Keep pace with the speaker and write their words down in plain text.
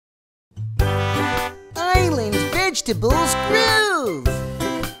vegetables groove.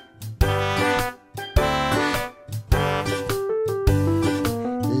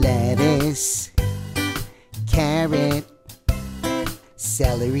 Lettuce, carrot,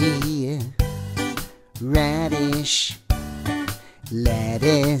 celery, radish.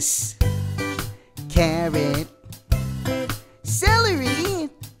 Lettuce, carrot, celery,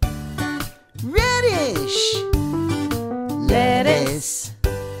 radish. Lettuce,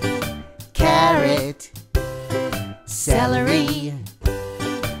 carrot, celery,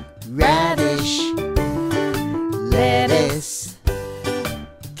 radish. Lettuce,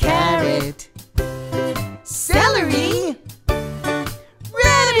 carrot, celery,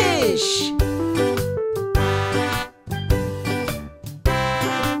 radish.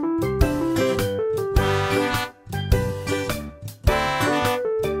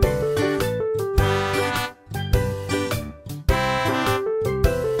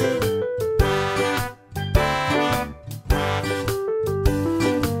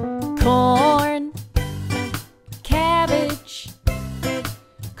 Corn, cabbage,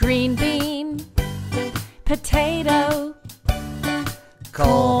 green bean, potato.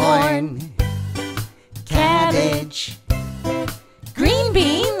 Corn, cabbage, green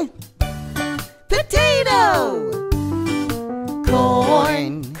bean, potato.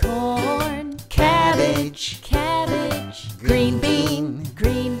 Corn, cabbage, green bean,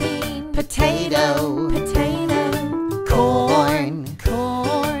 potato. Corn,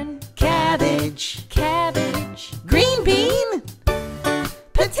 cabbage, green bean,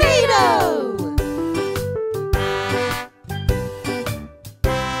 potato.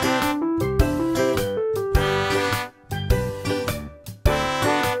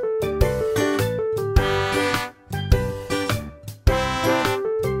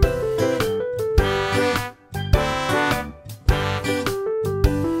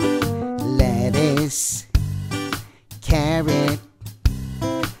 Lettuce, carrot,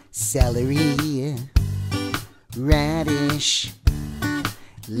 celery, radish.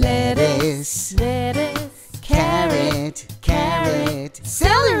 Lettuce, carrot,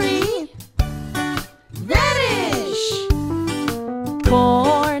 celery, radish.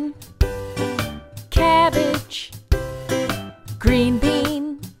 Corn, cabbage, green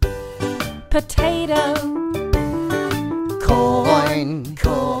bean, potato. Corn,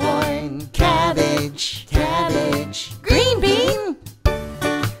 cabbage, green bean,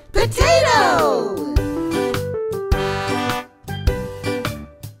 potato.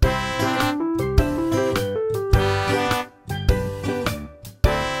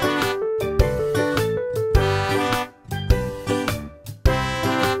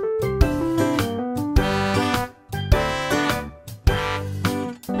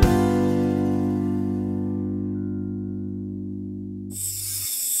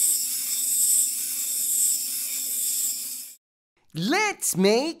 Let's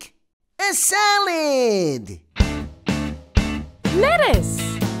make a salad. Lettuce,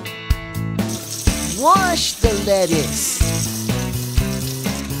 Wash the lettuce.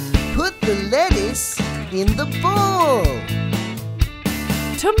 Put the lettuce in the bowl.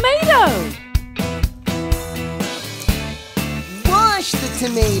 tomato, Wash the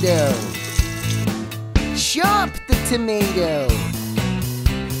tomato. Chop the tomato.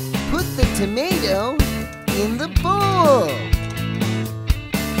 Put the tomato in the bowl.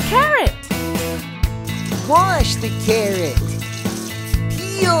 carrot, Wash the carrot.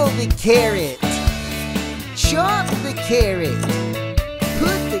 Peel the carrot. Chop the carrot.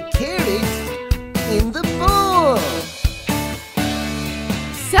 Put the carrot in the bowl.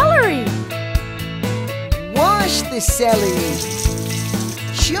 celery, Wash the celery.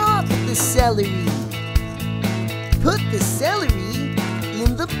 Chop the celery. Put the celery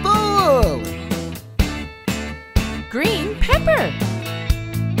in the bowl. green pepper,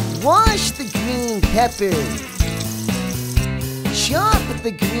 Wash the green pepper. Chop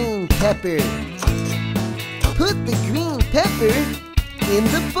the green pepper. Put the green pepper in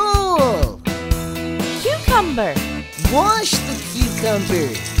the bowl. cucumber, Wash the cucumber.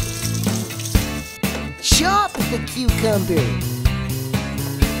 Chop the cucumber.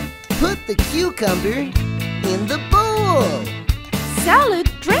 Put the cucumber in the bowl. salad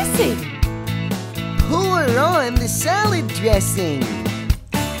dressing, Pour on the salad dressing.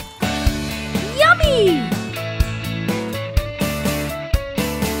 yummy!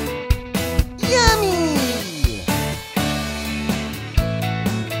 Yummy!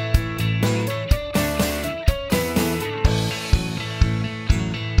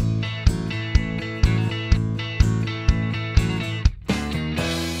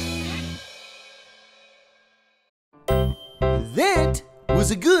 That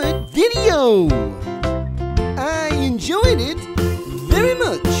was a good video. I enjoyed it very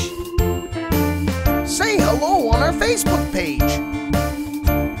much. Say hello on our Facebook page.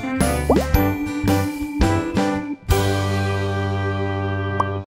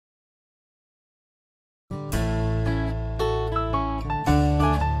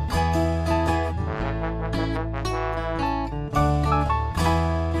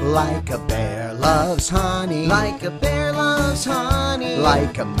 Like a bear loves honey, like a bear loves honey,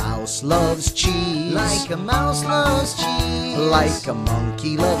 like a mouse loves cheese, like a mouse loves cheese, like a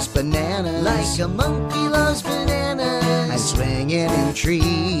monkey loves bananas, like a monkey loves bananas, and swinging in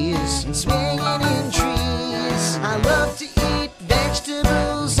trees, and swinging in trees. I love to eat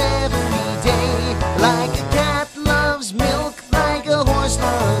vegetables every day, like a cat loves milk, like a horse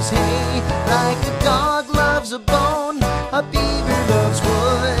loves hay, like a dog loves a bone, a beaver loves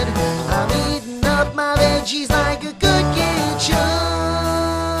wood. I'm eating up my veggies like a good kid should.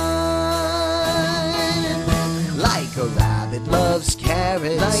 Like a rabbit loves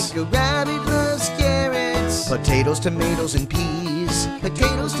carrots, like a rabbit loves carrots. Potatoes, tomatoes, and peas,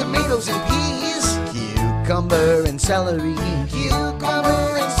 potatoes, tomatoes, and peas. Cucumber and celery,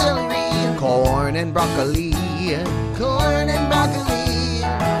 cucumber and celery. Corn and broccoli, corn and broccoli.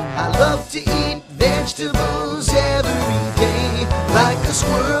 I love to eat vegetables every day. Like a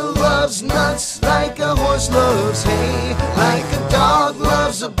squirrel loves nuts, like a horse loves hay, like a dog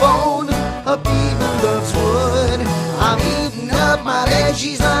loves a bone, a beaver loves wood. I'm eating up my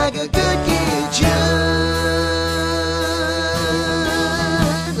veggies like a good kid should.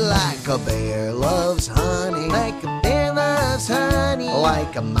 Like a bear loves honey, like a bear loves honey,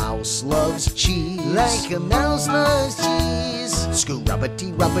 like a mouse loves cheese, like a mouse loves cheese.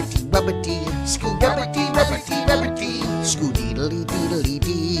 Scoo-rubbity, rubbity, rubbity, scoo-rubbity, rubbity, rubbity,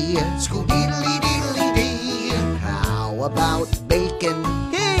 scoo-deedly-deedly-dee, scoo-deedly-deedly-dee. How about bacon?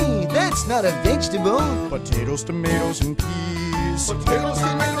 Hey, that's not a vegetable. Potatoes, tomatoes, and peas. Potatoes,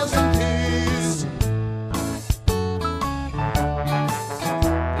 tomatoes, and peas.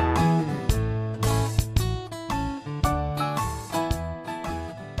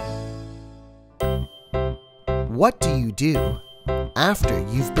 What do you do after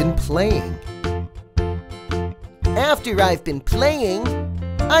you've been playing? After I've been playing,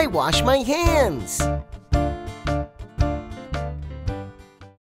 I wash my hands.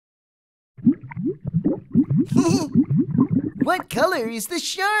 What color is the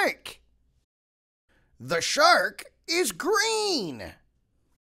shark? The shark is green.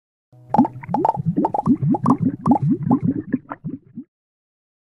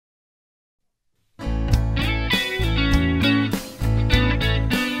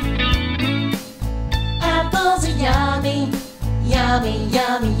 Apples are yummy, yummy,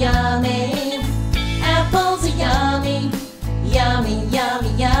 yummy, yummy. Apples are yummy, yummy,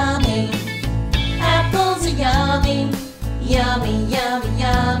 yummy, yummy. Apples are yummy, yummy, yummy,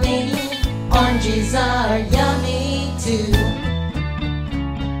 yummy. Oranges are yummy too.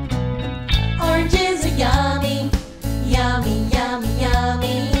 Oranges are yummy, yummy, yummy,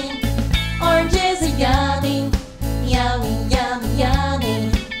 yummy. Oranges are yummy, yummy, yummy, yummy.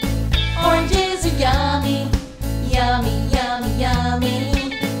 Oranges are yummy, yummy, yummy, yummy.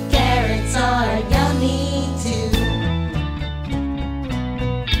 Carrots are yummy too.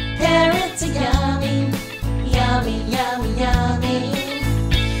 Carrots are yummy, yummy, yummy, yummy.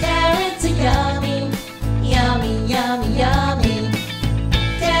 Carrots are yummy, yummy, yummy, yummy.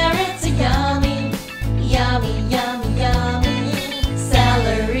 Carrots are yummy, yummy, yummy, yummy.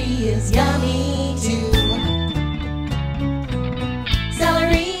 Celery is yummy too.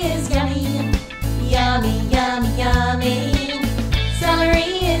 Celery is yummy, yummy, yummy, yummy. Celery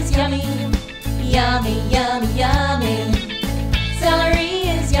is yummy, yummy, yummy, yummy. Celery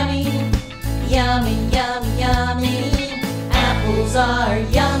is yummy, yummy, yummy, yummy. Apples are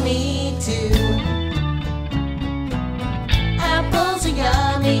yummy too. Apples are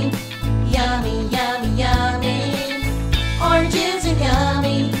yummy, yummy, yummy, yummy. Oranges are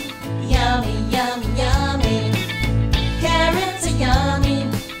yummy, yummy,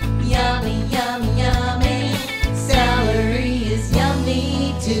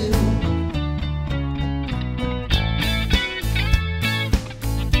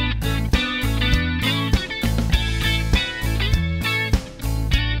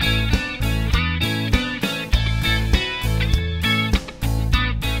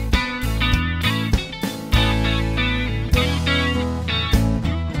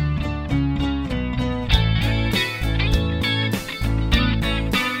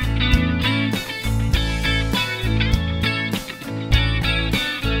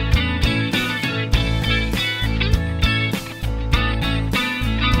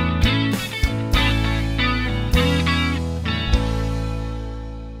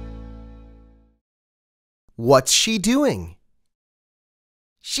 What's she doing?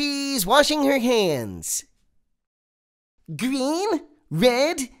 She's washing her hands. Green,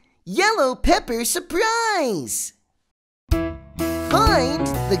 red, yellow pepper surprise! Find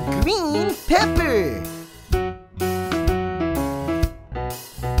the green pepper.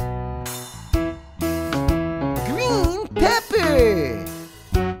 Green pepper.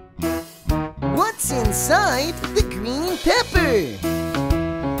 What's inside the green pepper?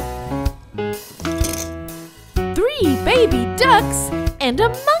 3 baby ducks and a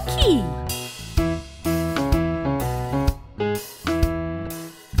monkey.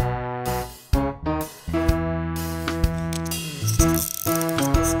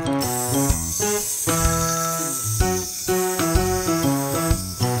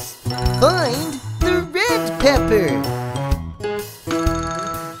 Find the red pepper.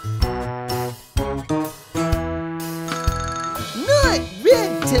 Not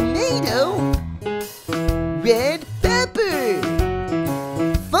red tomato. Red pepper.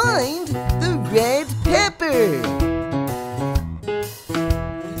 Find the red pepper.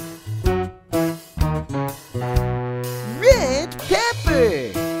 Red pepper.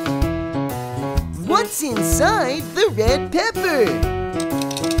 What's inside the red pepper?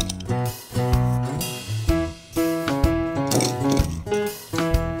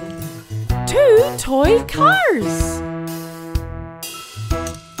 2 toy cars.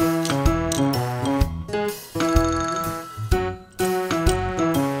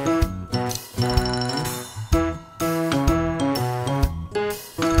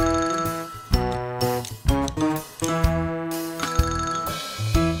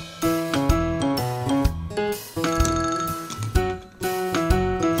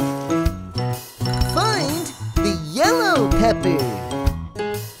 Find the yellow pepper.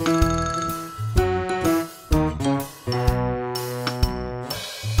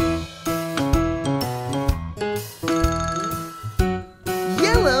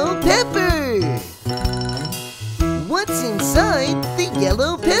 Yellow pepper. What's inside the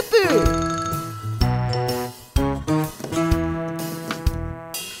yellow pepper?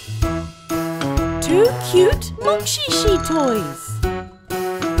 2 cute Monkey toys.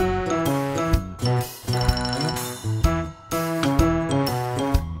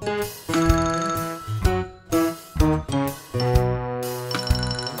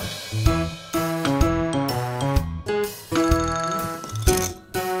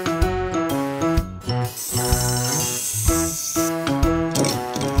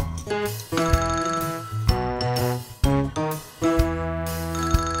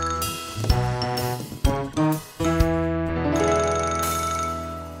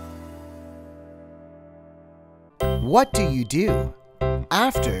 What do you do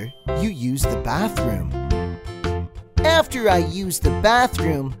after you use the bathroom? After I use the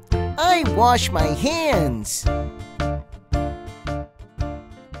bathroom, I wash my hands.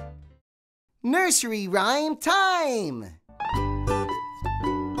 Nursery rhyme time!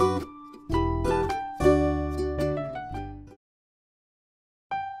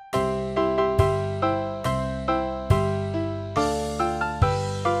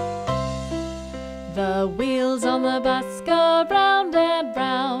 The wheels on the bus go round and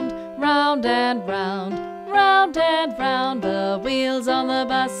round, round and round, round and round. The wheels on the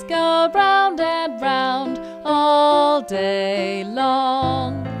bus go round and round all day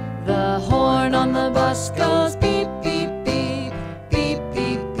long. The horn on the bus goes beep, beep, beep, beep,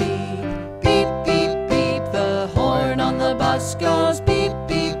 beep, beep, beep, beep, beep. The horn on the bus goes beep,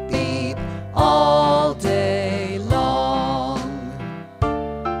 beep, beep all day long.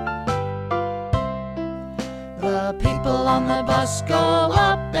 The people on the bus go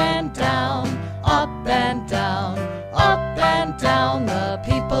up and down, up and down, up and down. The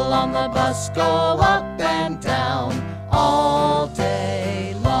people on the bus go up and down all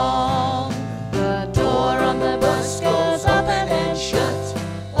day long. The door on the bus goes open and shut,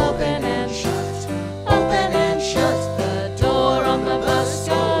 open and shut, open and shut. The door on the bus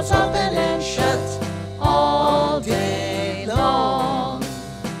goes open and shut all day long.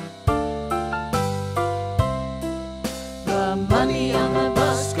 The money on the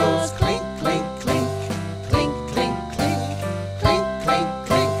bus goes clink, clink, clink, clink, clink, clink, clink, clink,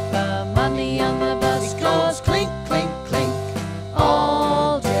 clink. The money on the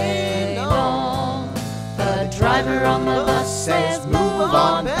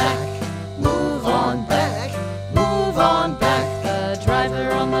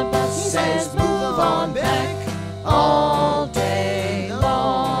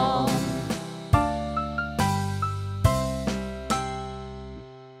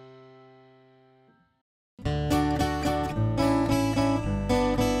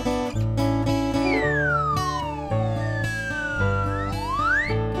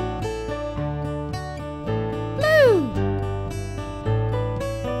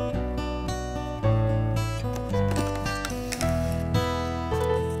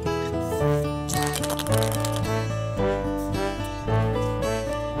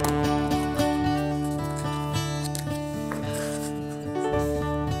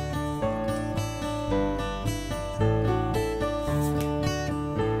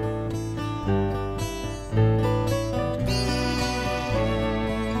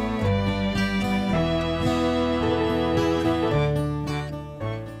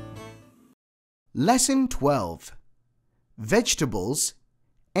Lesson 12. Vegetables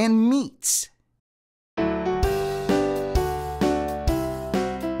and Meats.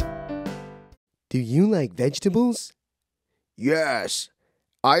 Do you like vegetables? Yes,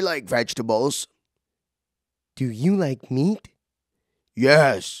 I like vegetables. Do you like meat?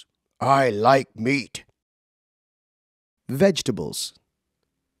 Yes, I like meat. Vegetables.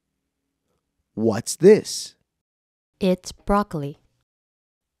 What's this? It's broccoli.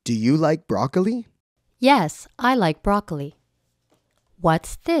 Do you like broccoli? Yes, I like broccoli.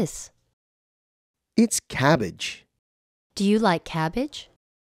 What's this? It's cabbage. Do you like cabbage?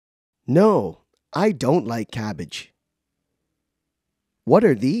 No, I don't like cabbage. What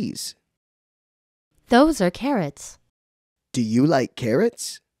are these? Those are carrots. Do you like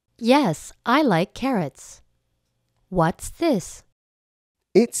carrots? Yes, I like carrots. What's this?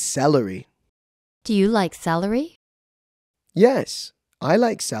 It's celery. Do you like celery? Yes, I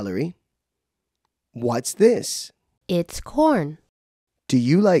like celery. What's this? It's corn. Do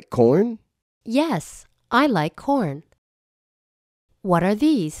you like corn? Yes, I like corn. What are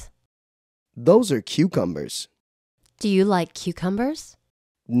these? Those are cucumbers. Do you like cucumbers?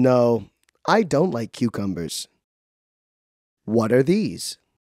 No, I don't like cucumbers. What are these?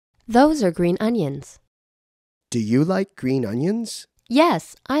 Those are green onions. Do you like green onions?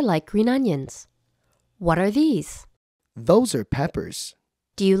 Yes, I like green onions. What are these? Those are peppers.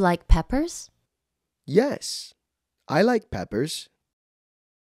 Do you like peppers? Yes, I like peppers.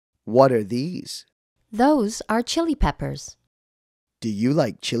 What are these? Those are chili peppers. Do you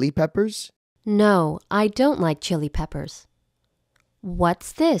like chili peppers? No, I don't like chili peppers.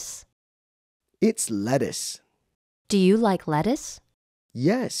 What's this? It's lettuce. Do you like lettuce?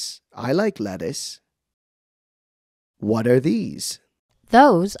 Yes, I like lettuce. What are these?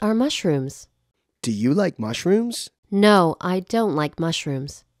 Those are mushrooms. Do you like mushrooms? No, I don't like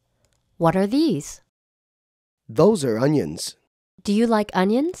mushrooms. What are these? Those are onions. Do you like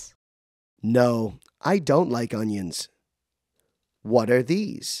onions? No, I don't like onions. What are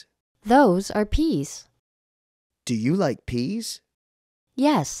these? Those are peas. Do you like peas?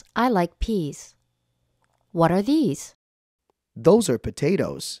 Yes, I like peas. What are these? Those are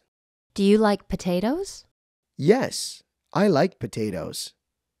potatoes. Do you like potatoes? Yes, I like potatoes.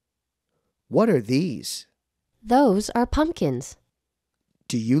 What are these? Those are pumpkins.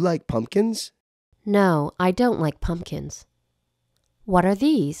 Do you like pumpkins? No, I don't like pumpkins. What are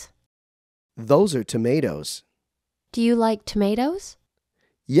these? Those are tomatoes. Do you like tomatoes?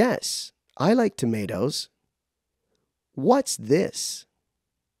 Yes, I like tomatoes. What's this?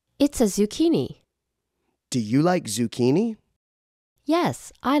 It's a zucchini. Do you like zucchini?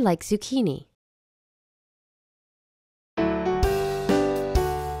 Yes, I like zucchini.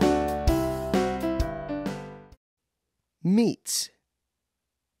 Meats.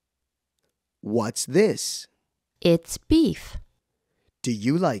 What's this? It's beef. Do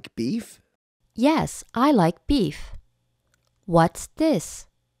you like beef? Yes, I like beef. What's this?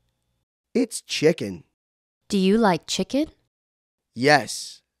 It's chicken. Do you like chicken?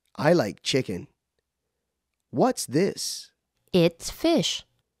 Yes, I like chicken. What's this? It's fish.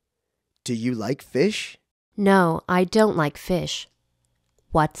 Do you like fish? No, I don't like fish.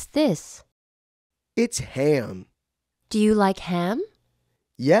 What's this? It's ham. Do you like ham?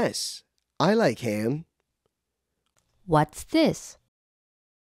 Yes, I like ham. What's this?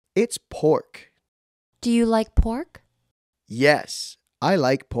 It's pork. Do you like pork? Yes, I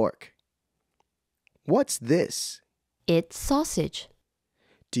like pork. What's this? It's sausage.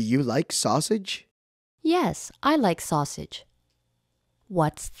 Do you like sausage? Yes, I like sausage.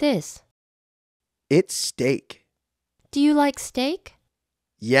 What's this? It's steak. Do you like steak?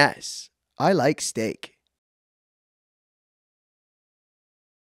 Yes, I like steak.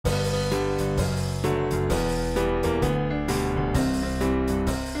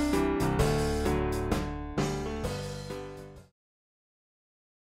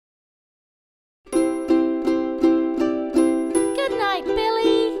 Good night,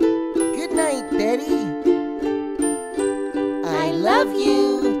 Billy. Good night, Betty. I love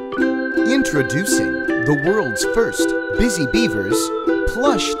you. Introducing the world's first Busy Beavers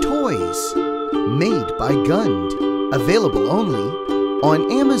plush toys. Made by Gund. Available only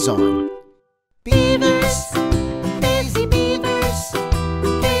on Amazon. Beavers, busy beavers,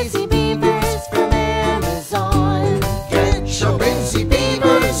 busy beavers from Amazon. Get your busy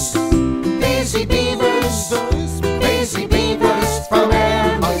beavers, busy beavers, busy beavers from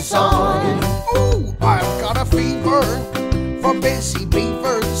Amazon. Oh, I've got a fever for busy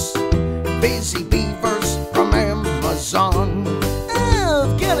beavers from Amazon.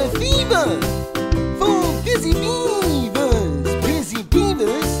 I've got a fever for busy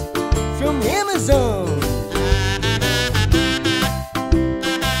beavers from Amazon.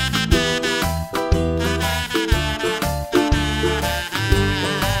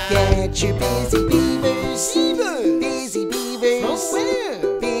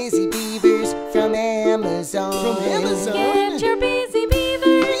 Amazon. From Amazon? Get your busy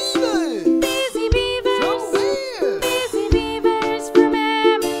beavers. Beavers! Busy beavers. From where? Busy beavers from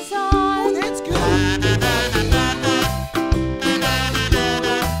Amazon. That's good.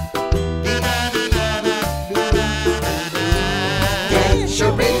 Get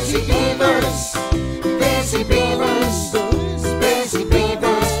your busy beavers. Busy beavers. Busy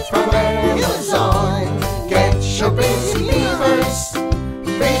beavers from Amazon. Get your busy beavers.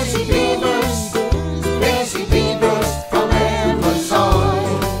 Busy beavers. Busy beavers from Amazon.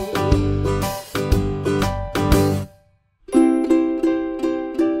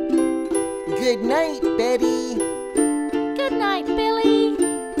 Good night, Betty. Good night, Billy.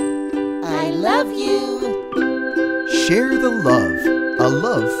 I love you. Share the love. A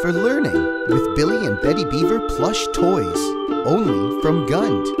love for learning with Billy and Betty Beaver plush toys. Only from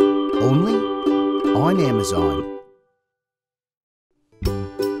Gund. Only on Amazon.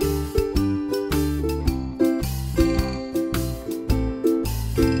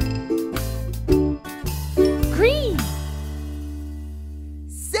 Green.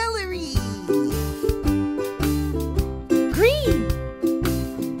 Celery. Green.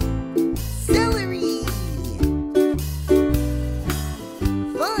 Celery.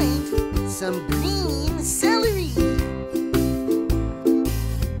 Find some green celery.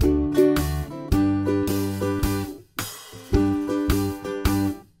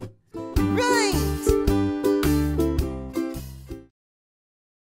 Right.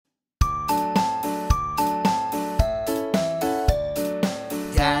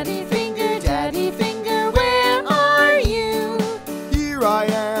 Daddy finger, where are you? Here I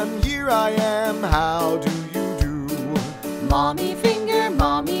am, how do you do? Mommy finger,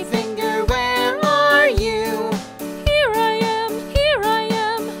 where are you? Here I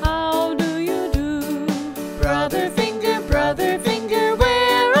am, how do you do? Brother finger,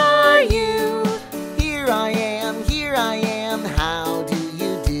 where are you? Here I am, how do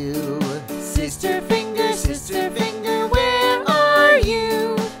you do? Sister finger, where are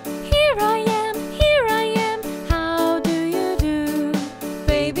you? Here I am, how do you do?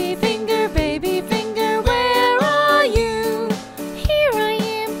 Baby finger, where are you? Here I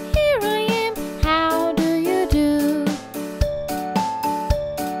am, how do you do?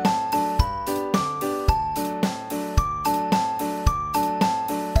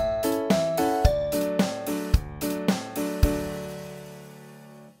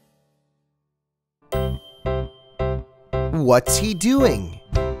 What's he doing?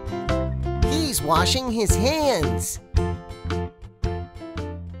 He's washing his hands.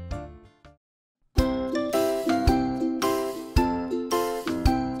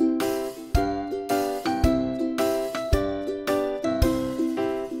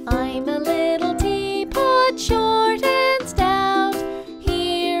 I'm a little teapot, short and stout.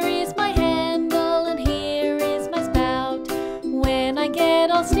 Here is my handle and here is my spout. When I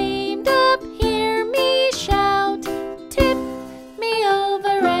get all steamed up, hear me shout. Tip me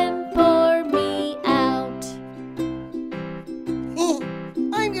over and pour me out.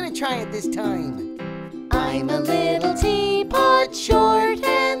 I'm gonna try it this time. I'm a little teapot, short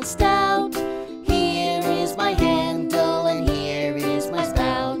and stout. Here is my handle and here is my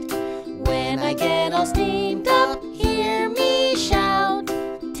spout. When I get all steamed up, hear me shout.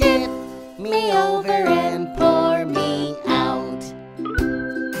 Tip me over and pour me out.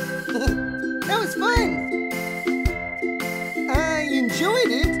 That was fun. I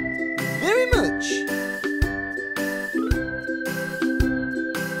enjoyed it very much.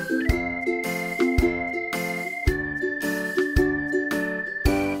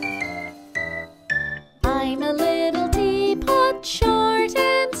 I'm a little teapot, short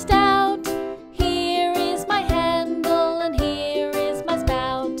and stout. Here is my handle and here is my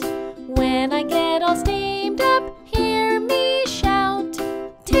spout. When I get all steamed up, hear me shout.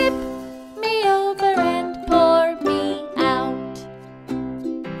 Tip me over and pour me out.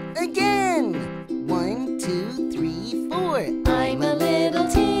 Again. 1, 2, 3, 4. I'm a little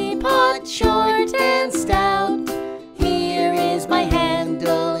teapot, short and stout. Here is my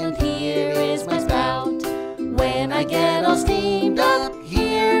handle and here is my spout. When I get all steamed up,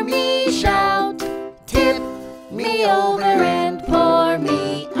 hear me shout. Tip me over and pour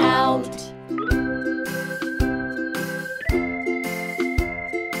me out.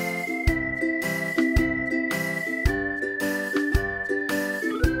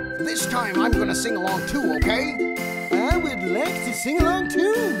 This time I'm gonna sing along too, okay? I would like to sing along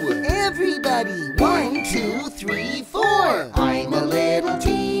too. Everybody. 1, 2, 3, 4. I'm a little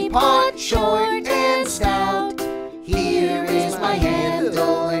teapot, short and stout. Here is my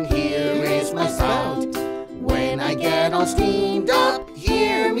handle and here is my spout. When I get all steamed up,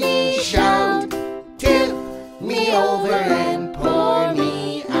 hear me shout. Tip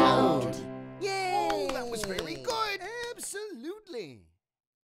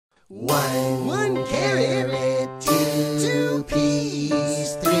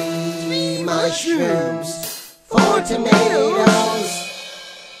mushrooms, 4 tomatoes.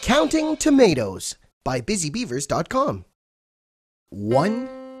 Counting Tomatoes by BusyBeavers.com. 1,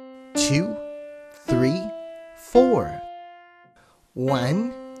 2, 3, 4.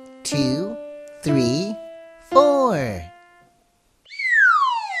 1, 2, 3, 4.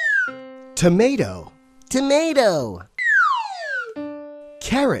 Tomato, Tomato,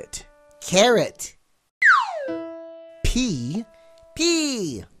 carrot, carrot, pea,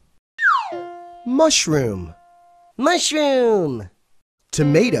 pea, mushroom. mushroom,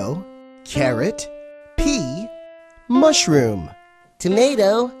 Tomato, carrot, pea, mushroom.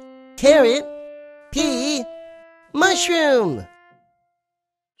 tomato, carrot, pea, mushroom.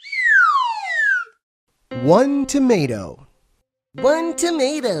 1 tomato, 1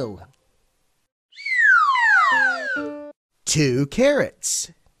 tomato, 2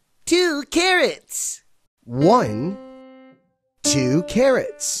 carrots, 2 carrots, 1, 2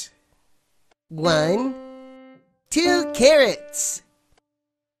 carrots, 1, 2 carrots,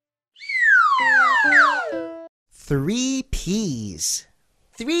 3 peas,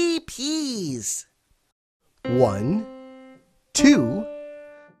 3 peas, 1, 2,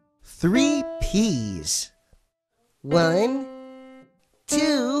 3 peas, 1,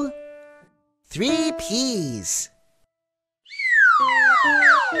 2, 3 peas,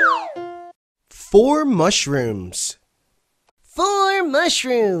 4 mushrooms, 4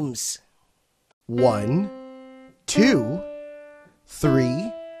 mushrooms, 1, 2,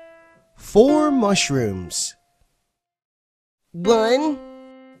 3, 4 mushrooms. 1,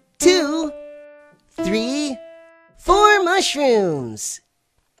 2, 3, 4 mushrooms.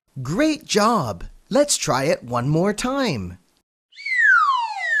 Great job! Let's try it one more time.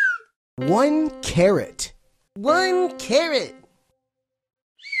 1 carrot, 1 carrot,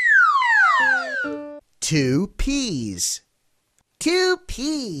 2 peas, 2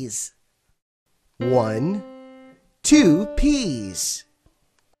 peas, 1, 2 peas,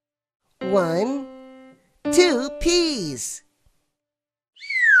 1, 2 peas,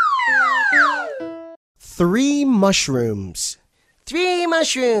 3 mushrooms, 3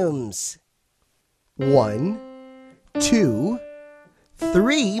 mushrooms, 1, 2,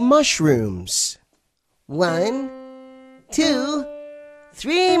 3 mushrooms. 1, 2,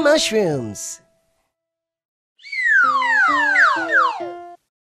 3 mushrooms.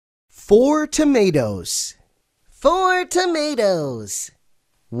 4 tomatoes, 4 tomatoes,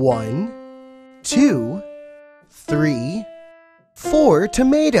 1, 2, 3, 4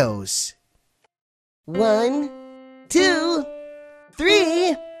 tomatoes. 1, 2,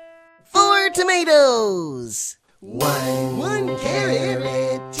 3, 4 tomatoes. 1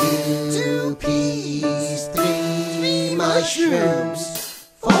 carrot, 2 peas, 3 mushrooms,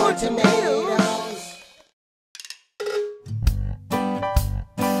 4 tomatoes.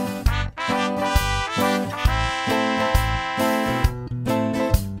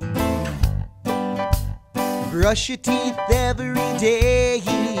 Brush your teeth every day,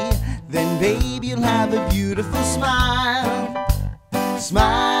 then babe you'll have a beautiful smile.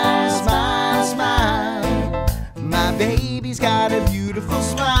 Smile, smile, smile. My baby's got a beautiful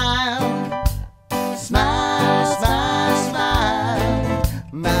smile. Smile, smile, smile.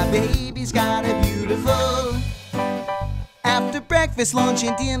 My baby's got a beautiful. After breakfast, lunch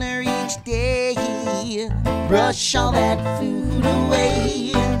and dinner each day, brush all that food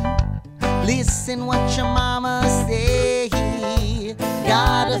away. Listen what your mama say.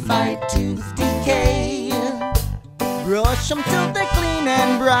 Gotta fight tooth decay. Brush them till they're clean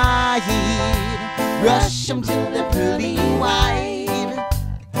and bright. Brush them till they're pearly white.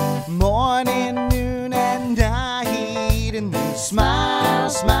 Morning, noon and night. And then smile,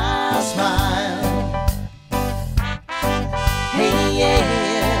 smile, smile. Hey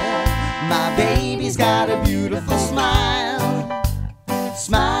yeah, my baby's got a beautiful smile.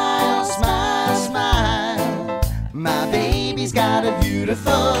 Smile, smile, smile. My baby's got a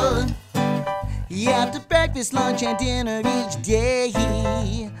beautiful. After breakfast, lunch and dinner each day,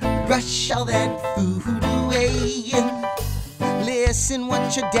 brush all that food away. Listen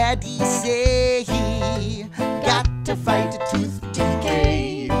what your daddy say. Got to fight the tooth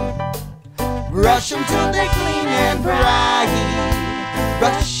decay. Brush them till they're clean and bright.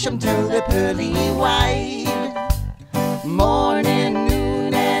 Brush them till they're pearly white. Morning,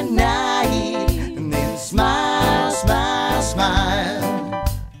 noon and night. And then smile, smile, smile.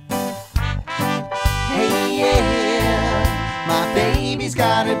 Hey yeah, my baby's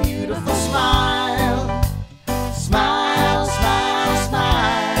got a beautiful smile. Smile, smile,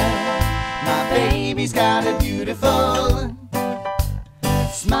 smile. My baby's got a beautiful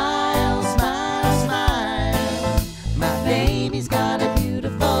smile, smile, smile. My baby's got a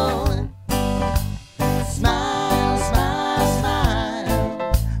beautiful.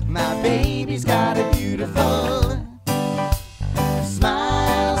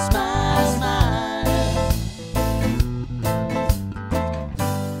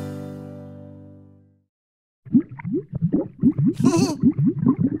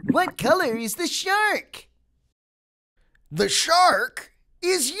 What color is the shark? The shark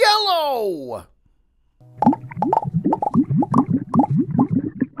is yellow.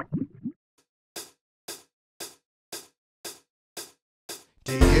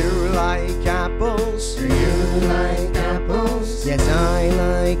 Do you like apples? Do you like apples? Yes, I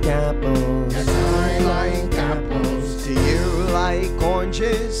like apples. Yes, I like apples. Do you like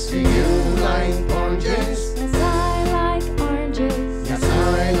oranges? Do you like oranges? Yes, I like oranges. Yes,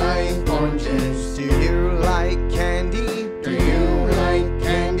 I like oranges. Do you like candy? Do you like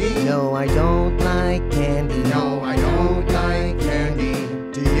candy? No, I don't like candy. No, I don't like candy.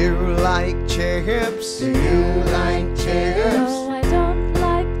 Do you like chips? Do you like chips? No, I don't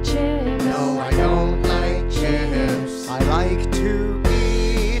like chips. No, I don't like chips. I like to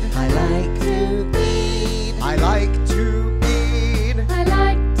eat. I like to eat. I like to eat. I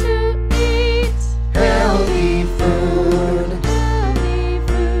like to eat Healthy food, healthy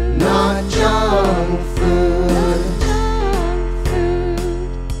food, not junk food. junk food.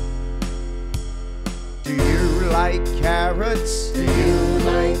 Do you like carrots? Do you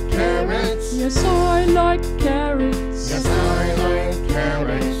like carrots? Yes, I like carrots. Yes, I like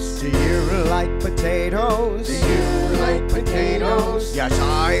carrots. Do you like potatoes? Do you like potatoes? Yes,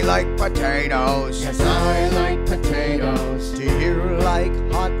 I like potatoes. Yes, I like potatoes. Do you like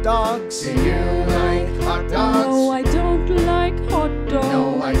hot dogs? Do you like hot dogs? No, I don't like hot dogs.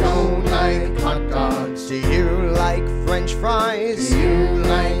 No, I don't like hot dogs. Do you like French fries? Do you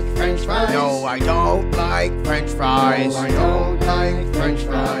like French fries? No, I don't like French fries. No, I don't like French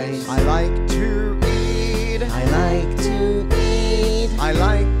fries. I like to eat. I like to eat. I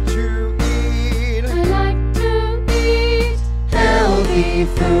like to eat. I like to eat Healthy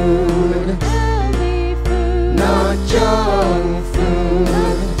food, healthy food, not junk food.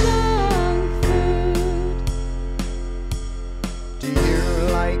 not junk food. Do you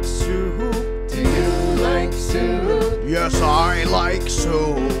like soup? Do you like soup? Yes, I like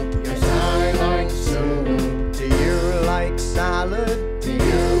soup. Yes, I like soup. Do you like salad? Do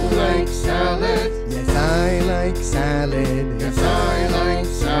you like salad? Yes, I like salad. Yes, I like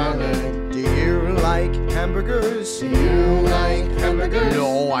salad. Do you like hamburgers? Do you like hamburgers?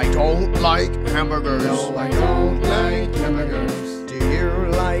 No, I don't like hamburgers. No, I don't like hamburgers. Do you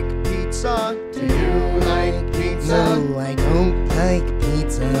like pizza? Do you like pizza? No, I don't like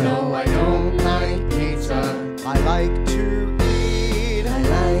pizza. No, I don't like pizza. I like to eat. I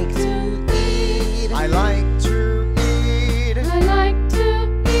like to eat. I like to eat. I like to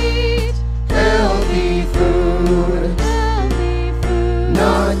eat Healthy food, healthy food,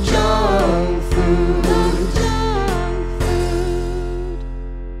 not junk food. not junk food.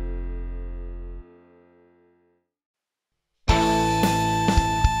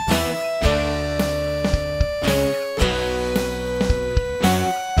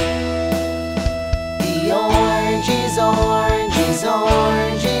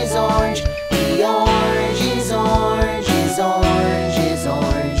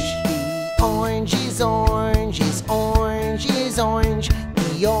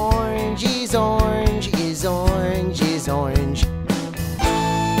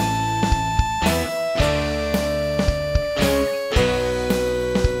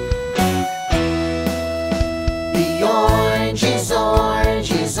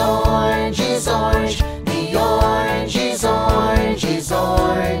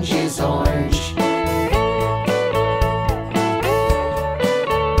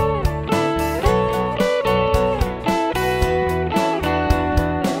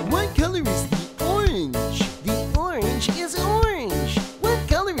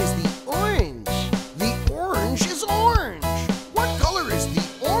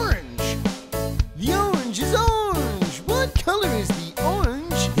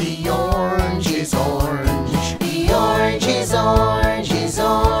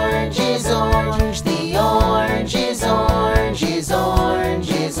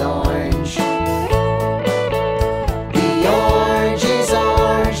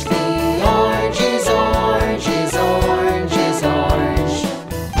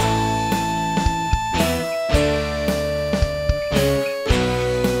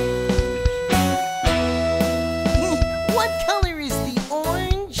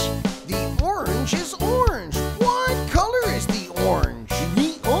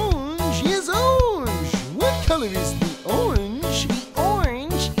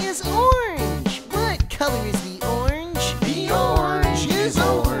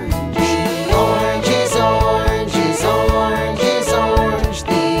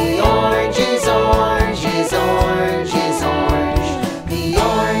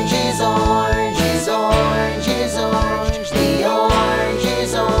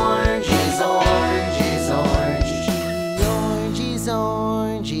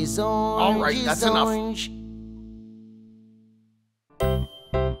 right, that's enough. orange.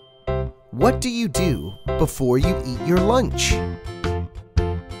 What do you do before you eat your lunch?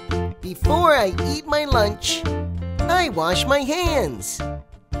 Before I eat my lunch, I wash my hands.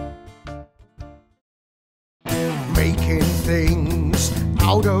 Making things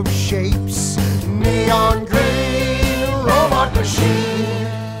out of shapes. Neon green robot machine.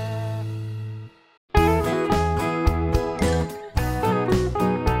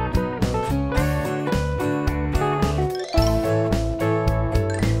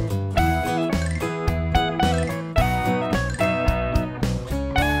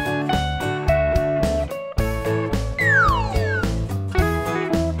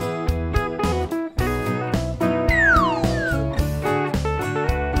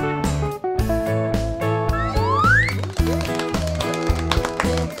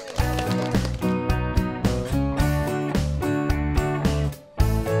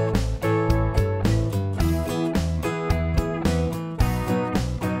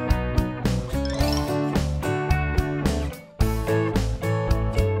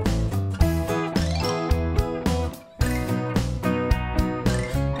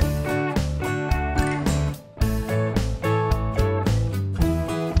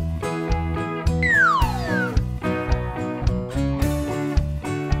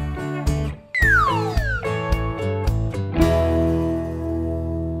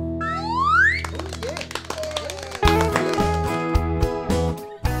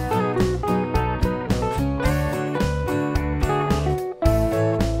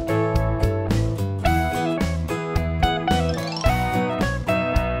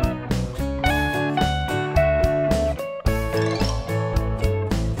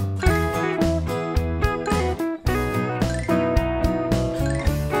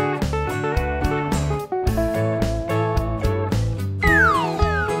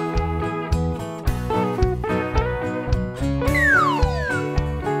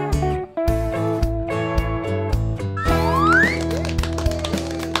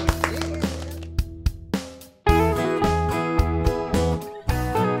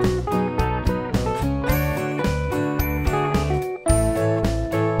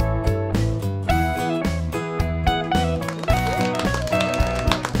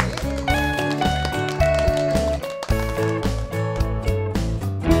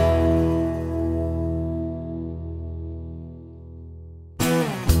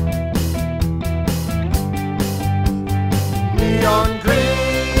 Neon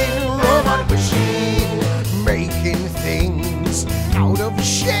green robot machine. Making things out of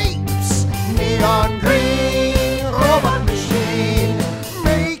shapes. Neon green robot machine.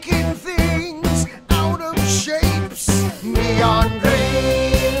 Making things out of shapes. Neon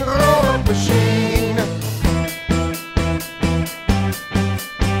green robot machine.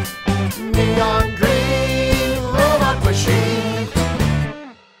 Neon green robot machine.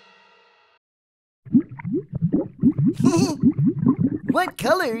 What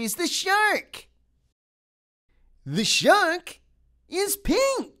color is the shark? The shark is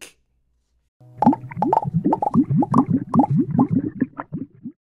pink.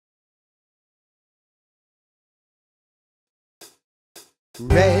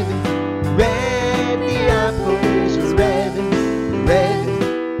 Red, red, the apple is red, red,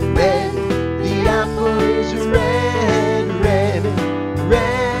 red, the apple is red, red,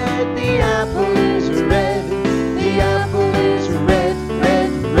 red, the apple is red, the apple is red,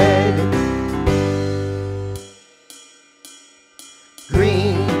 red, red.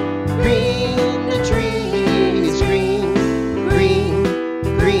 Green, green, the tree is green, green,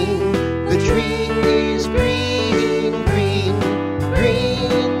 green, the tree is green, green,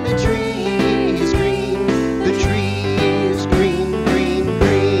 green, the tree is green, the tree is green, green,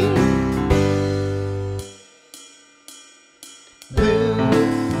 green. Blue,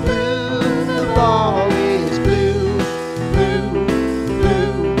 blue, the ball is blue, blue,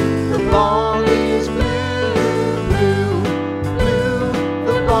 blue, the ball is blue, blue, blue,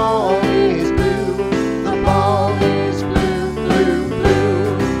 the ball is blue, the ball is blue, blue,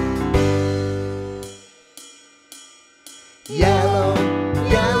 blue. Yellow,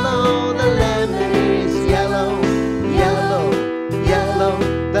 yellow, the lemon is yellow, yellow, yellow,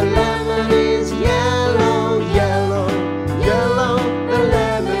 the lemon is yellow, yellow, yellow, the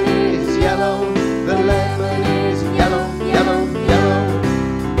lemon is yellow, the lemon is yellow, yellow, yellow.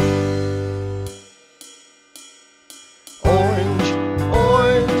 Orange,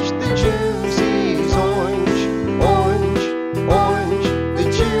 orange, the juice is orange, orange, orange, the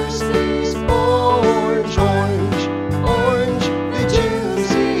juice is orange, orange, orange,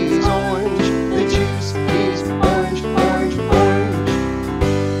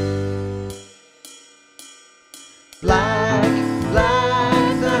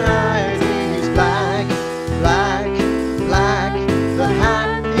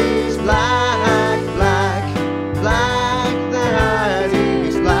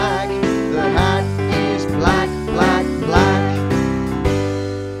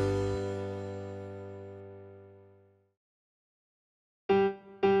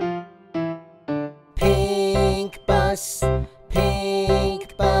 bus,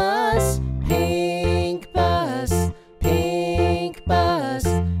 pink bus, pink bus, pink bus,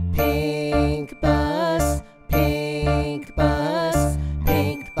 pink bus, pink bus,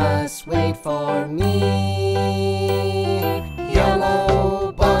 pink bus, wait for me.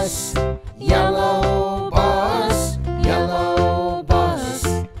 Yellow bus, yellow bus, yellow bus,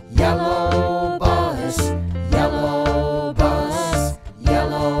 yellow bus, yellow bus,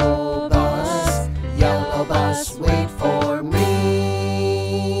 yellow bus, yellow bus, wait for me.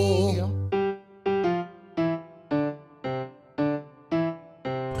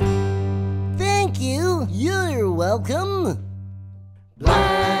 Thank you. You're welcome.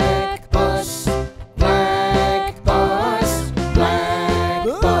 Black bus, black bus, black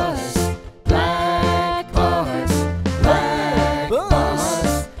bus, black bus, black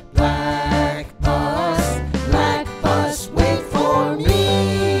bus, black bus, black bus, wait for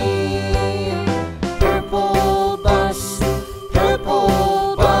me. Purple bus,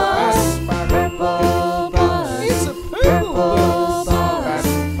 purple bus, purple bus. It's a purple bus,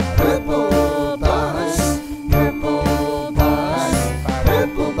 purple bus, purple bus,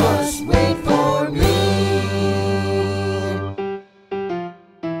 purple bus, wait for me.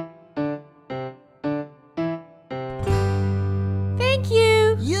 Thank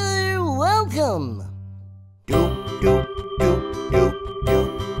you. You're welcome. Doop doop doop doop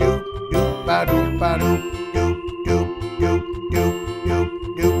doop doop doop ba doop ba doop doop doop doop doop doop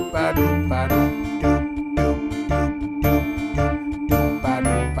doop ba doop ba doop doop doop doop doop doop doop ba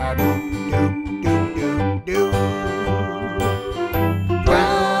doop ba doop doop doop doop doop.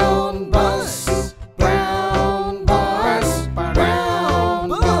 Brown bus, brown bus, brown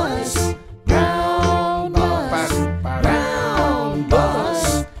bus, brown bus, brown bus,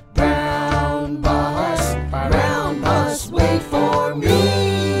 brown bus, brown bus, wait for me.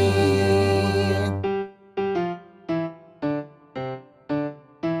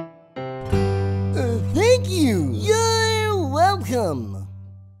 Thank you. You're welcome.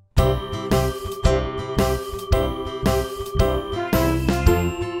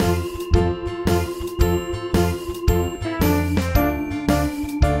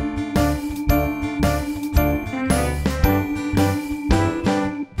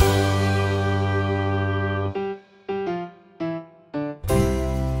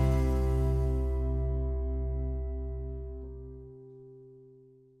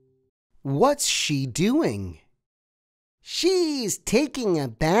 What's she doing? She's taking a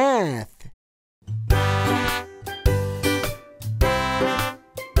bath.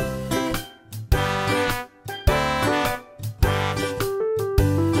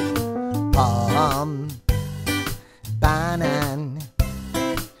 Palm, banana,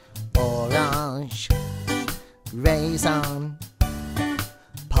 orange, raisin.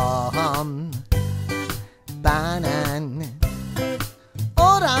 Palm, banana,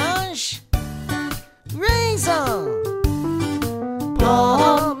 Orange, raisin.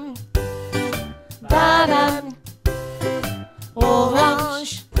 Plum, banana,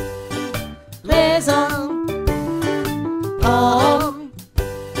 orange, raisin. Plum,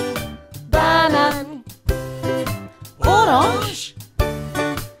 banana, orange,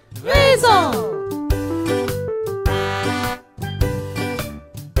 raisin.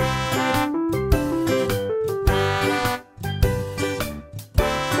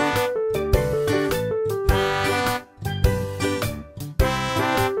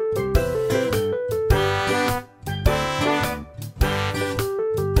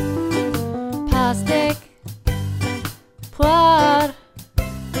 Pastèque, poire,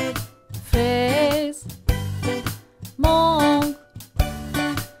 fraise, mangue.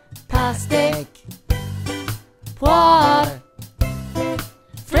 Pastèque, poire,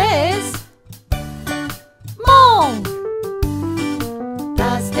 fraise, mangue.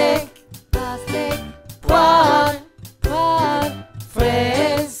 Pastèque, pastèque, poire, poire,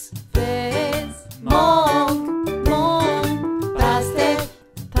 fraise, fraise, mangue, mangue. Pastèque,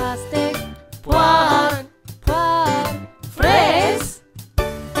 pastèque, poire, poire, fraise,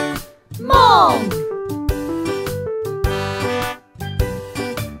 mangue.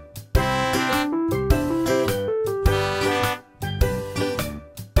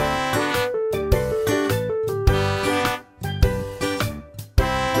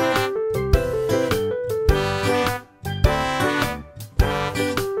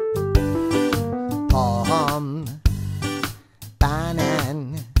 palm,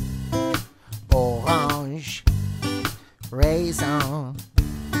 banana, orange, raisin.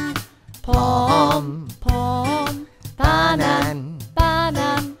 Pomme, pomme, banane,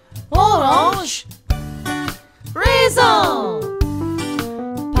 banane, orange, raisin.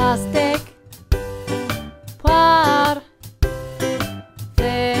 Pastèque, poire,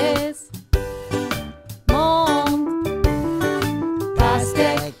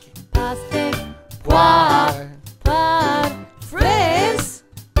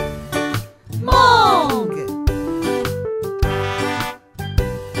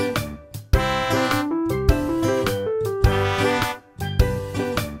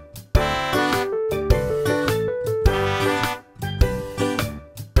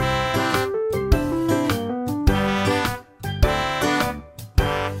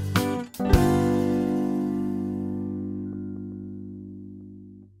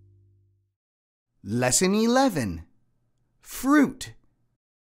 Lesson 11. Fruit.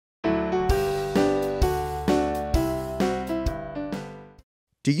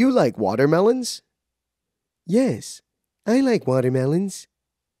 Do you like watermelons? Yes, I like watermelons.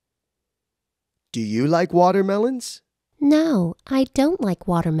 Do you like watermelons? No, I don't like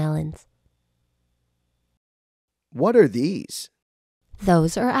watermelons. What are these?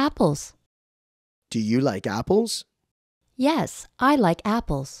 Those are apples. Do you like apples? Yes, I like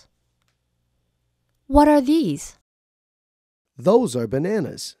apples. What are these? Those are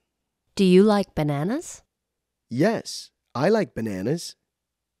bananas. Do you like bananas? Yes, I like bananas.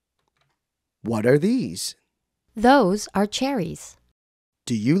 What are these? Those are cherries.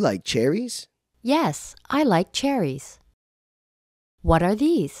 Do you like cherries? Yes, I like cherries. What are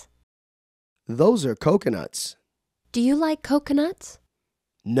these? Those are coconuts. Do you like coconuts?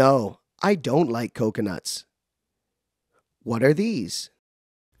 No, I don't like coconuts. What are these?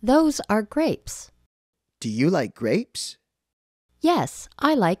 Those are grapes. Do you like grapes? Yes,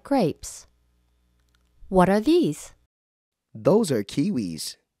 I like grapes. What are these? Those are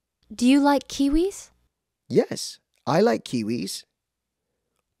kiwis. Do you like kiwis? Yes, I like kiwis.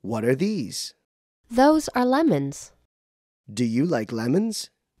 What are these? Those are lemons. Do you like lemons?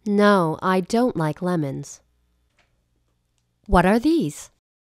 No, I don't like lemons. What are these?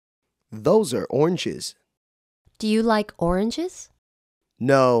 Those are oranges. Do you like oranges?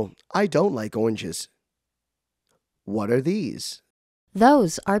 No, I don't like oranges. What are these?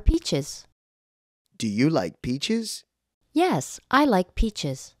 Those are peaches. Do you like peaches? Yes, I like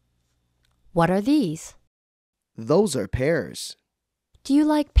peaches. What are these? Those are pears. Do you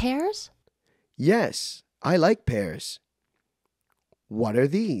like pears? Yes, I like pears. What are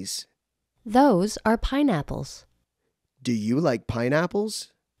these? Those are pineapples. Do you like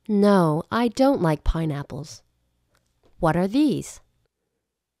pineapples? No, I don't like pineapples. What are these?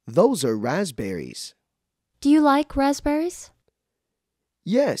 Those are raspberries. Do you like raspberries?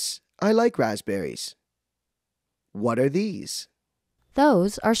 Yes, I like raspberries. What are these?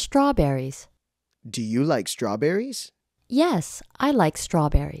 Those are strawberries. Do you like strawberries? Yes, I like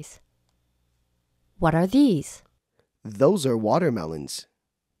strawberries. What are these? Those are watermelons.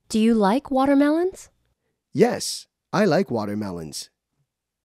 Do you like watermelons? Yes, I like watermelons.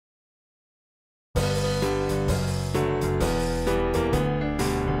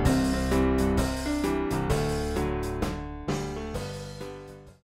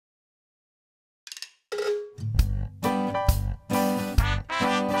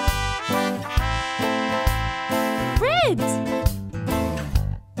 Red!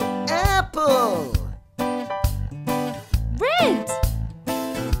 Apple. Red!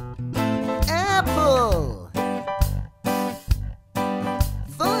 Apple.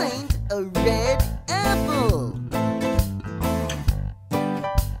 Find a red apple.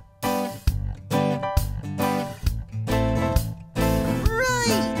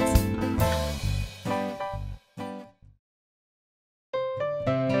 Right.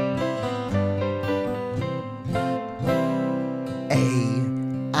 A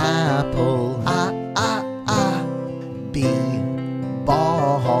apple. B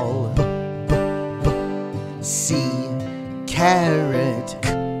ball. C carrot.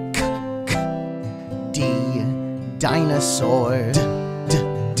 D dinosaur.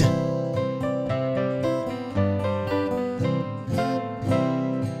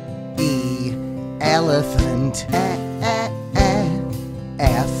 E elephant.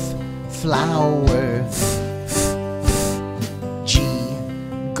 F flower. G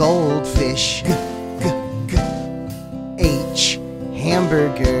goldfish. H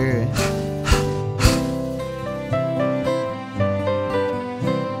hamburger.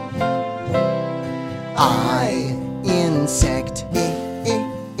 I insect.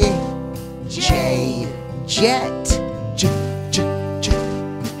 J jet.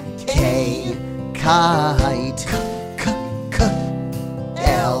 K kite.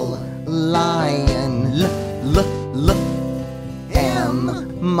 L lion. M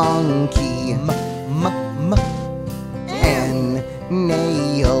monkey. N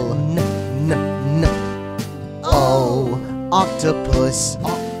nail. O octopus.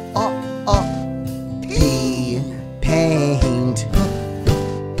 P paint.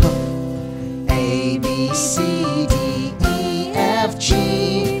 A B C D E F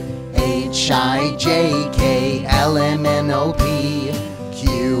G H I J K L M N O P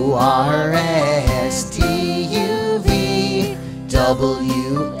Q R S T U V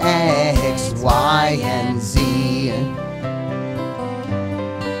W X Y and Z.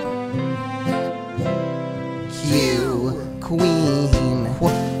 Q queen.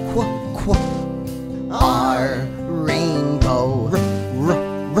 R rainbow.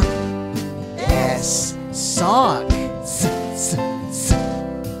 S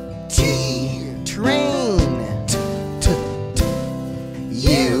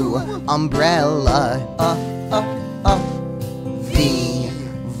umbrella. V,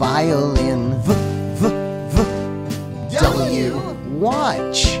 violin. W,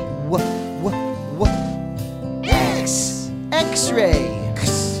 watch. X, X-ray.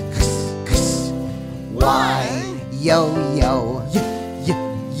 Y, yo-yo.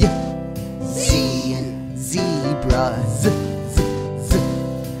 Z, zebra.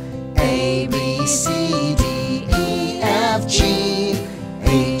 A, B, C, D, E, F, G,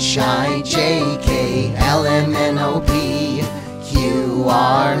 H, I, J, K, L, M, N, O, P, Q,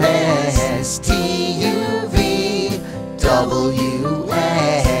 R, S, T, U, V, W,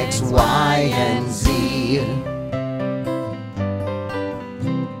 X, Y, and Z.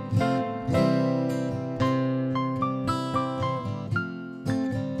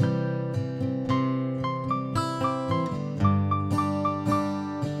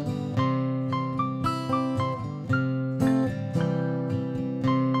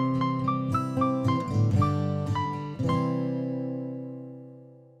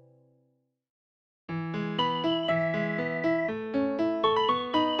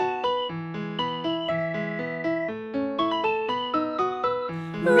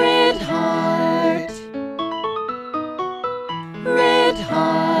 Red heart, red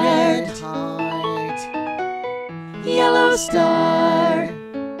heart, yellow star,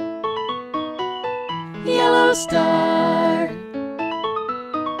 yellow star,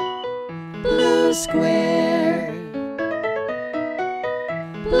 blue square,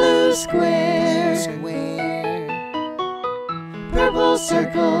 blue square, purple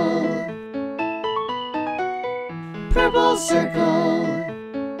circle, purple circle,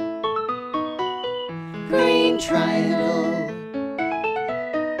 green triangle,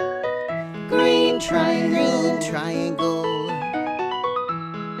 green triangle, Green triangle.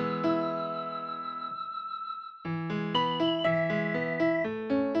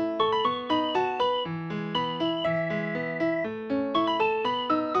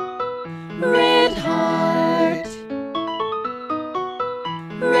 red heart,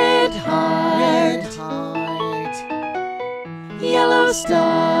 red heart, yellow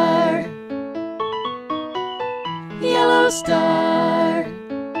star, yellow star,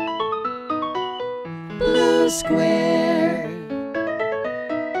 blue square,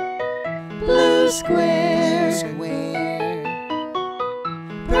 blue square,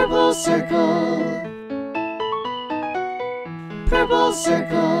 purple circle, purple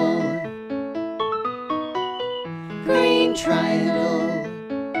circle, green triangle,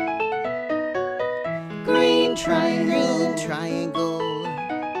 green triangle, Triangle.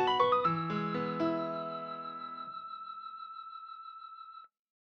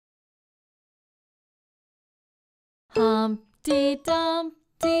 Humpty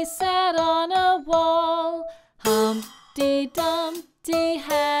Dumpty sat on a wall. Humpty Dumpty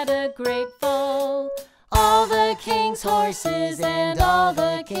had a great fall. All the king's horses and all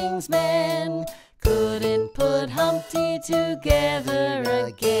the king's men couldn't put Humpty together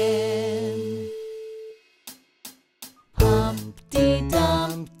again. Humpty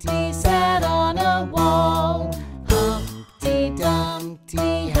Dumpty sat on a wall. Humpty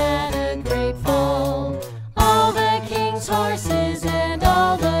Dumpty had a great fall. All the king's horses and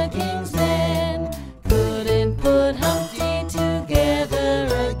all the king's men couldn't put Humpty together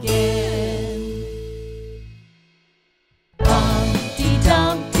again. Humpty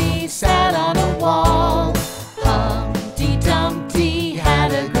Dumpty sat on a wall. Humpty Dumpty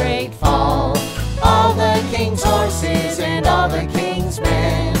had a great fall. All the king's horses and all the king's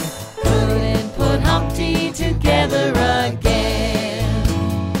men couldn't put Humpty together again.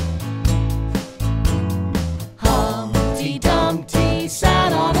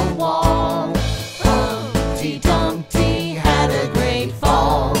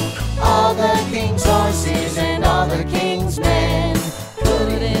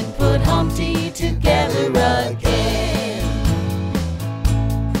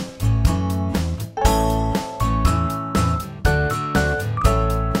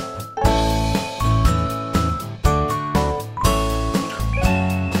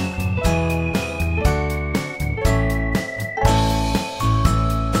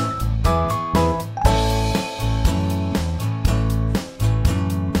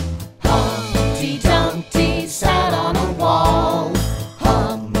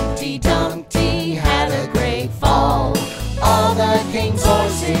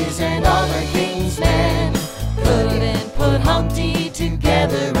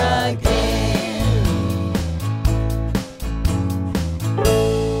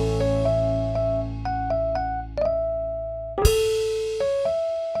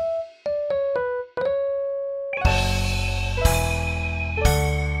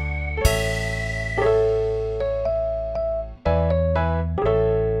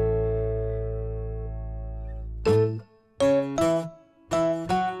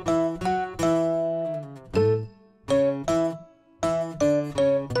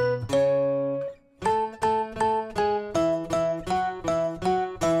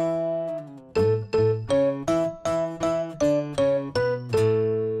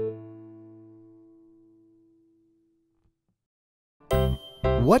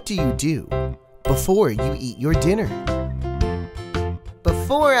 What do you do before you eat your dinner?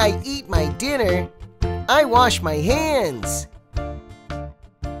 Before I eat my dinner, I wash my hands.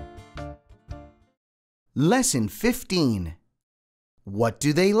 Lesson 15. What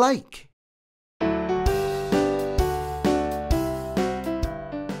do they like?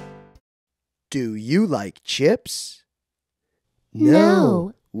 Do you like chips?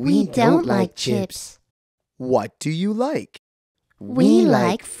 No, we don't like chips. What do you like? We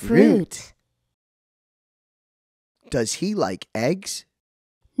like fruit. Does he like eggs?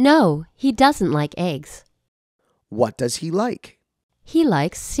 No, he doesn't like eggs. What does he like? He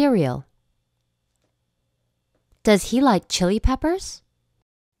likes cereal. Does he like chili peppers?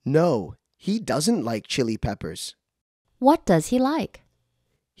 No, he doesn't like chili peppers. What does he like?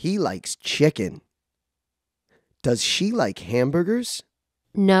 He likes chicken. Does she like hamburgers?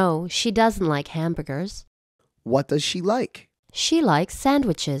 No, she doesn't like hamburgers. What does she like? She likes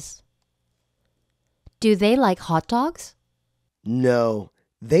sandwiches. Do they like hot dogs? No,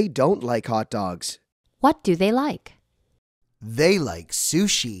 they don't like hot dogs. What do they like? They like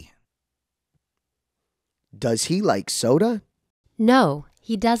sushi. Does he like soda? No,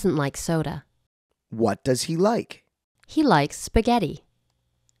 he doesn't like soda. What does he like? He likes spaghetti.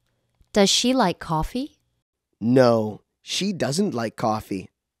 Does she like coffee? No, she doesn't like coffee.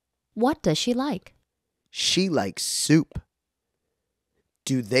 What does she like? She likes soup.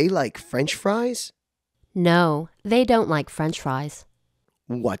 Do they like French fries? No, they don't like French fries.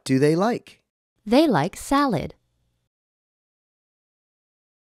 What do they like? They like salad.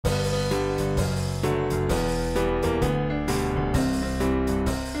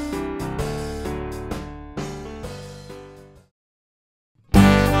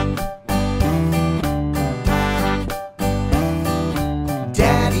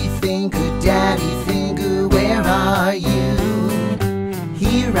 Daddy finger, where are you?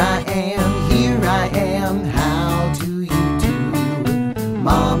 Here I am, how do you do?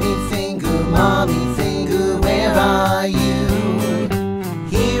 Mommy finger, where are you?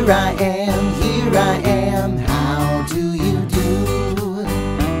 Here I am, how do you do?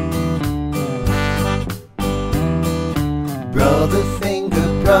 Brother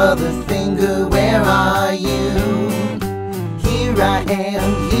finger, where are you? Here I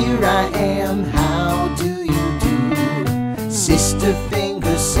am, how do you do? Sister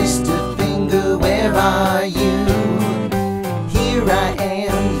finger, where are you? Here I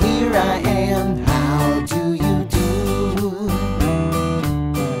am, how do you do?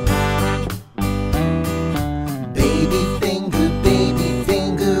 Baby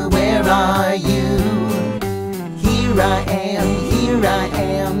finger, where are you? Here I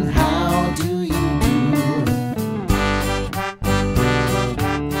am, how do you do?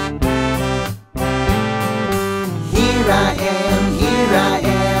 Here I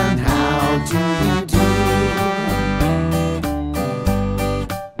am, how do you do?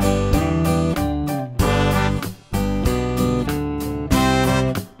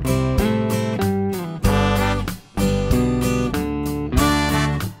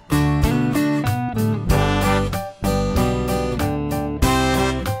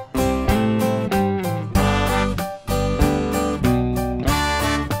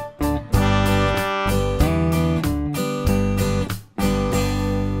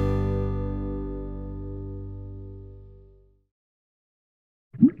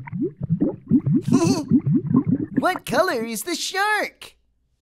 What color is the shark?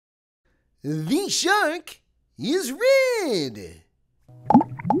 The shark is red.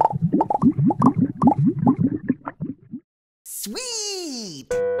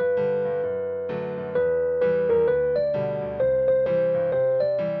 Sweet!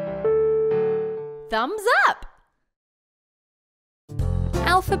 Thumbs up!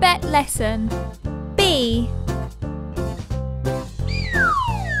 Alphabet lesson. B.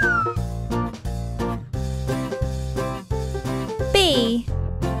 B.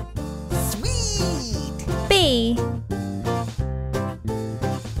 Sweet! B.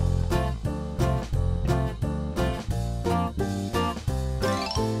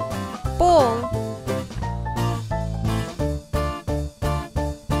 Ball.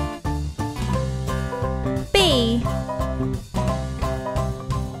 B.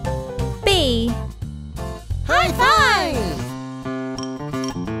 B. High five!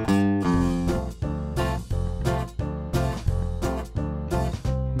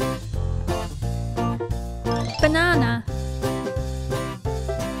 Banana.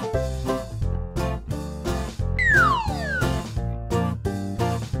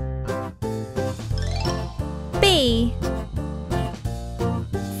 B.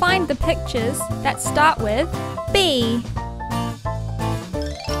 Find the pictures that start with B.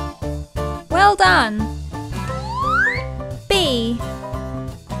 Well done. B.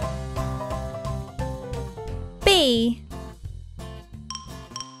 B.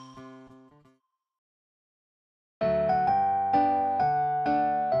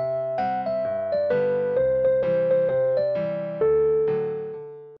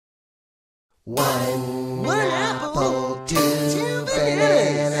 One apple, two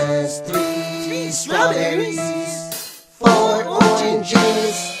bananas, three strawberries, 4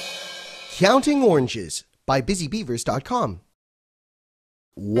 oranges. Counting Oranges by BusyBeavers.com.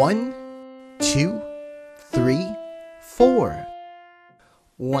 1, 2, 3, 4.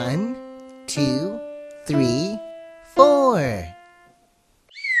 1, 2, 3, 4.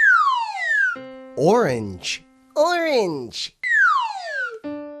 Orange, Orange,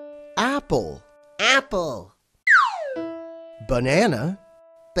 apple, apple, banana,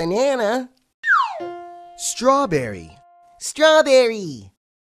 banana, strawberry, strawberry,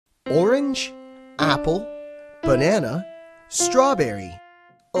 orange, apple, banana, strawberry.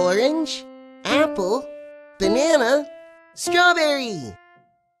 orange, apple, banana, strawberry.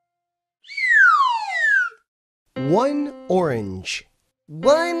 1 orange,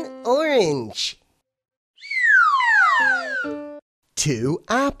 1 orange, 2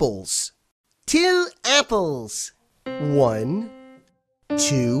 apples, 2 apples, 1,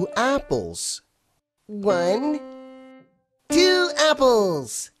 2 apples, 1, 2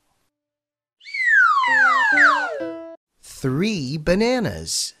 apples, 3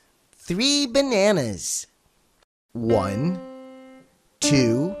 bananas, 3 bananas, 1,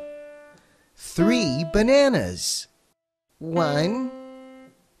 2, 3 bananas. 1,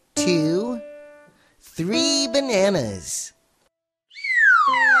 2, 3 bananas,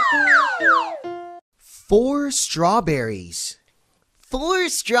 4 strawberries, 4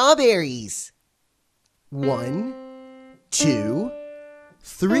 strawberries, 1, 2,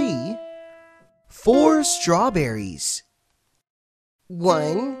 3, 4 strawberries.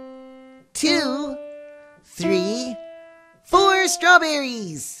 1, 2, 3, 4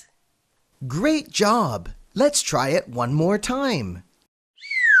 strawberries. Great job! Let's try it one more time.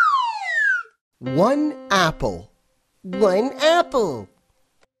 1 apple, 1 apple,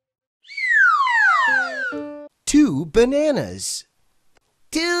 2 bananas,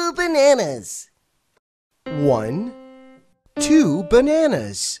 2 bananas, 1, 2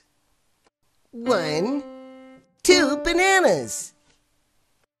 bananas, 1, 2 bananas,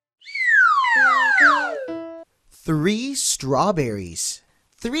 3 strawberries,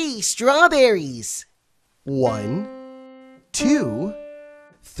 3 strawberries, 1, 2,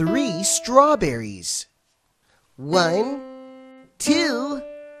 3 strawberries. 1, 2,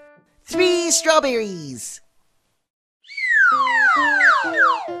 3 strawberries.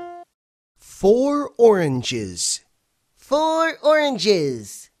 4 oranges, 4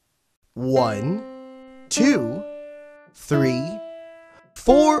 oranges, 1, 2, 3,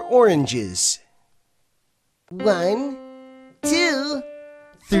 4 oranges. 1, 2,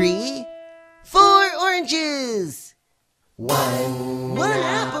 3, 4 oranges. 1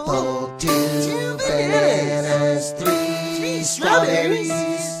 apple, 2 bananas, 3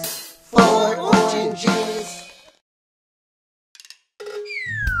 strawberries, 4 oranges.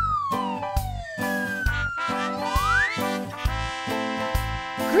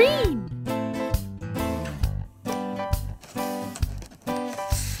 Green.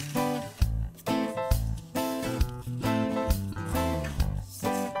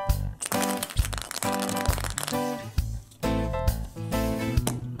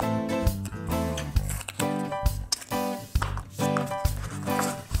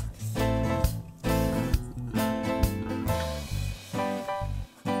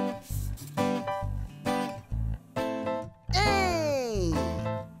 Hey!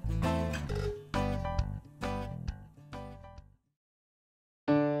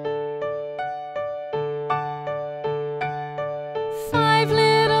 5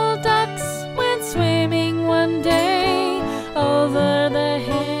 little ducks went swimming one day over the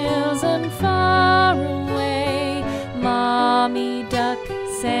hills and far away. Mommy duck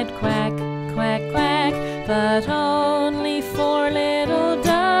said quack, quack, quack, but only 4 little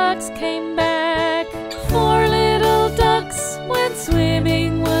ducks came back. 4 little ducks went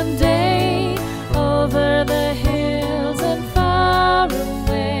swimming one day over the hills and far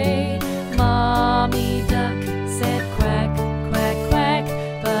away. Mommy duck said quack, quack, quack,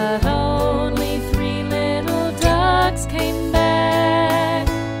 but only 3 little ducks came back.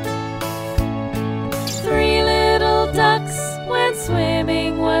 3 little ducks went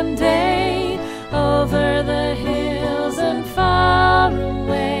swimming one day over the hills and far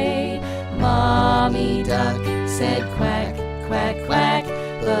away. Mommy duck said quack, quack, quack,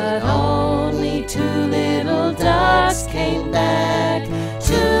 but only came back.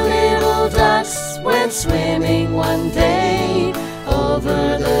 Two little ducks went swimming one day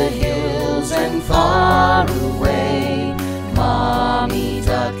over the hills and far away. Mommy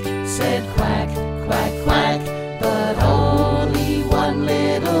duck said quack, quack, quack, but only one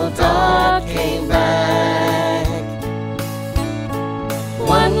little duck came back.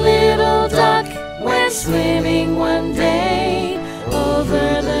 One little duck went swimming one day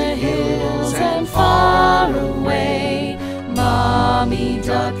over the hills and far away. Mommy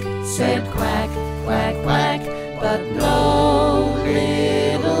duck said quack, quack, quack, but no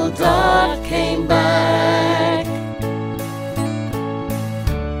little duck came back.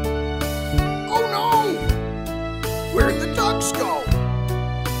 Oh no! Where'd the ducks go?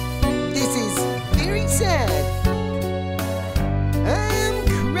 This is very sad. I'm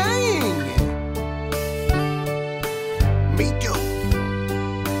crying. Me too.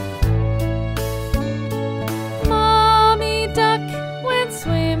 Mommy duck went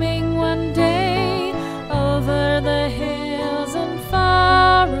swimming one day over the hills and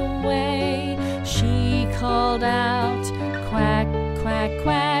far away. She called out quack, quack,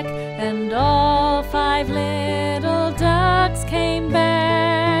 quack, and all 5 little ducks came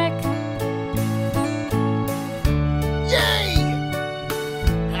back. Yay!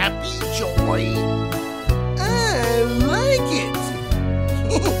 Happy joy. I like it.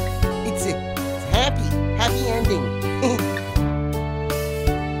 It's a happy ending.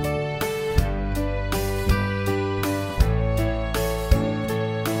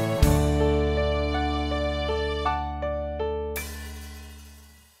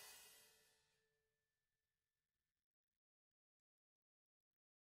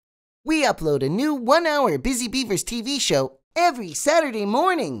 We upload a new 1-hour Busy Beavers TV show every Saturday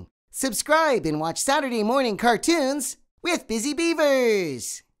morning. Subscribe and watch Saturday morning cartoons with Busy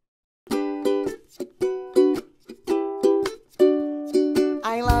Beavers.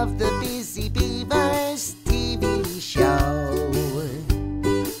 I love the Busy Beavers.